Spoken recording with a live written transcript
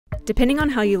Depending on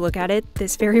how you look at it,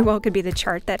 this very well could be the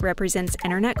chart that represents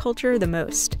internet culture the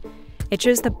most. It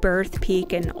shows the birth,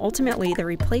 peak, and ultimately the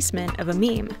replacement of a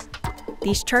meme.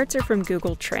 These charts are from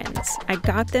Google Trends. I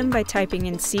got them by typing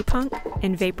in seapunk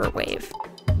and vaporwave.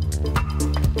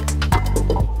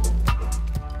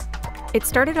 It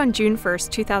started on June 1st,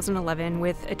 2011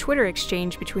 with a Twitter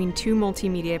exchange between two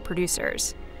multimedia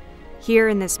producers. Here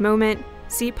in this moment,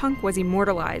 seapunk was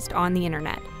immortalized on the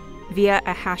internet via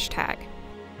a hashtag.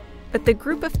 But the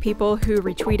group of people who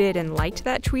retweeted and liked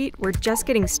that tweet were just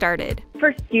getting started.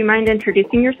 First, do you mind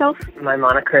introducing yourself? My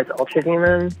moniker is Ultra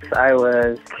Demons. I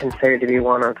was considered to be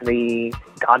one of the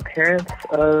godparents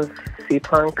of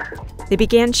seapunk. They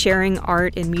began sharing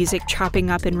art and music, chopping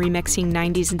up and remixing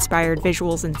 90s-inspired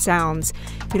visuals and sounds,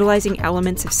 utilizing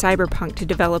elements of cyberpunk to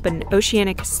develop an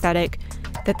oceanic aesthetic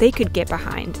that they could get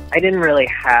behind. I didn't really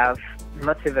have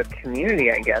much of a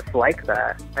community, I guess, like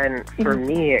that. And for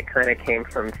me, it kind of came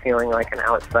from feeling like an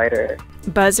outsider.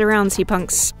 Buzz around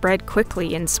seapunk spread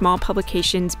quickly and small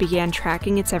publications began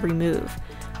tracking its every move.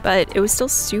 But it was still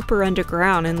super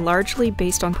underground and largely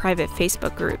based on private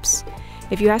Facebook groups.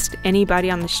 If you asked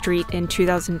anybody on the street in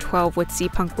 2012 what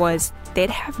seapunk was, they'd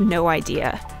have no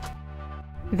idea.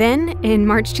 Then, in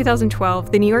March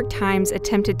 2012, the New York Times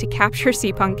attempted to capture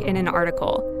seapunk in an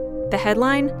article. The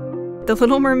headline? The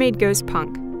Little Mermaid Goes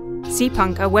Punk.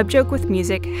 Seapunk, a web joke with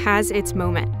music, has its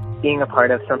moment. Being a part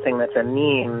of something that's a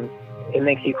meme, it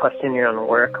makes you question your own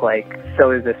work. Like, so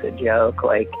is this a joke?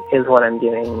 Like, is what I'm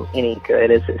doing any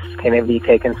good? Is this going to be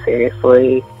taken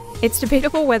seriously? It's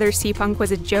debatable whether seapunk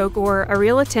was a joke or a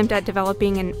real attempt at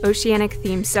developing an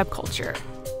oceanic-themed subculture.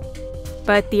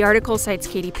 But the article cites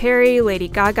Katy Perry, Lady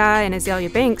Gaga, and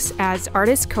Azalea Banks as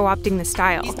artists co-opting the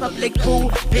style.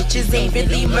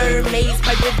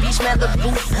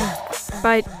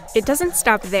 But it doesn't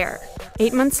stop there.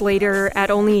 8 months later,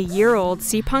 at only a year old,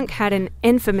 seapunk had an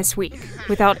infamous week.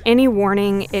 Without any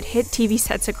warning, it hit TV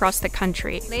sets across the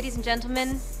country. Ladies and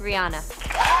gentlemen, Rihanna.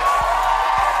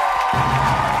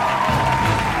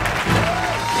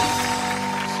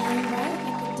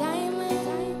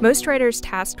 Most writers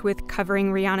tasked with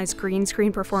covering Rihanna's green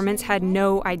screen performance had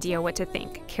no idea what to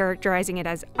think, characterizing it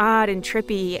as odd and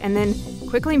trippy, and then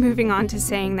quickly moving on to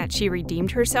saying that she redeemed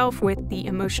herself with the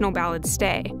emotional ballad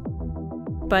Stay.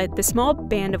 But the small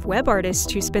band of web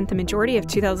artists who spent the majority of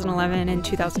 2011 and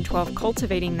 2012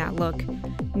 cultivating that look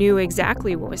knew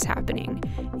exactly what was happening,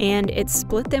 and it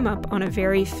split them up on a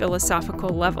very philosophical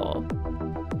level.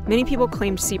 Many people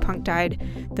claimed seapunk died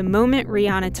the moment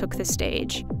Rihanna took the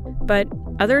stage, but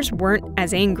others weren't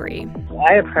as angry.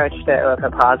 I approached it with a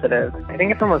positive. I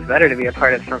think it's almost better to be a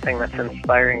part of something that's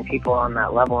inspiring people on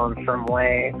that level in some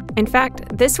way. In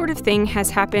fact, this sort of thing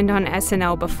has happened on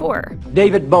SNL before.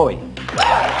 David Bowie.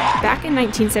 Back in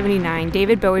 1979,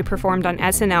 David Bowie performed on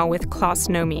SNL with Klaus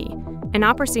Nomi, an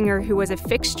opera singer who was a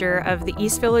fixture of the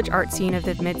East Village art scene of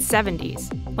the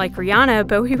mid-70s. Like Rihanna,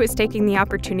 Bowie was taking the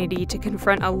opportunity to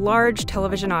confront a large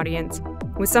television audience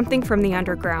with something from the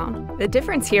underground. The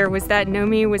difference here was that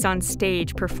Nomi was on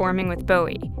stage performing with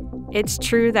Bowie. It's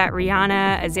true that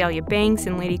Rihanna, Azalea Banks,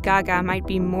 and Lady Gaga might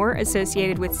be more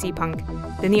associated with seapunk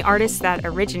than the artists that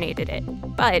originated it.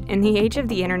 But in the age of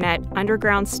the internet,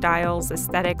 underground styles,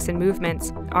 aesthetics, and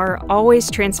movements are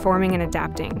always transforming and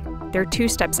adapting. They're 2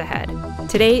 steps ahead.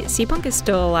 Today, seapunk is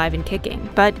still alive and kicking,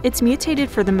 but it's mutated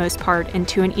for the most part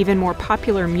into an even more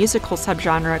popular musical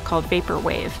subgenre called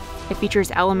vaporwave. It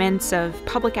features elements of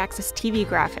public access TV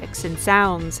graphics and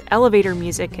sounds, elevator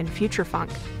music, and future funk.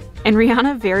 And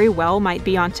Rihanna very well might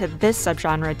be onto this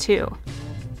subgenre too.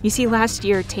 You see, last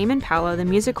year, Tame Impala, the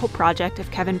musical project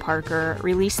of Kevin Parker,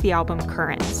 released the album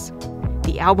Currents.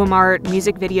 The album art,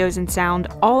 music videos, and sound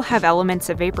all have elements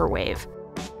of vaporwave.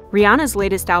 Rihanna's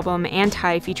latest album,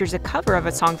 Anti, features a cover of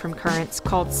a song from Currents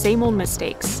called Same Old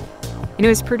Mistakes, and it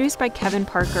was produced by Kevin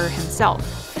Parker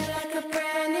himself.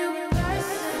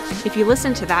 If you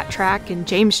listen to that track and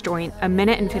James Joint, a 1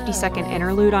 and 50-second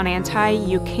interlude on Anti,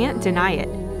 you can't deny it.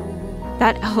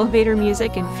 That elevator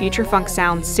music and future funk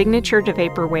sound signature to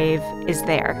vaporwave is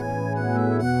there.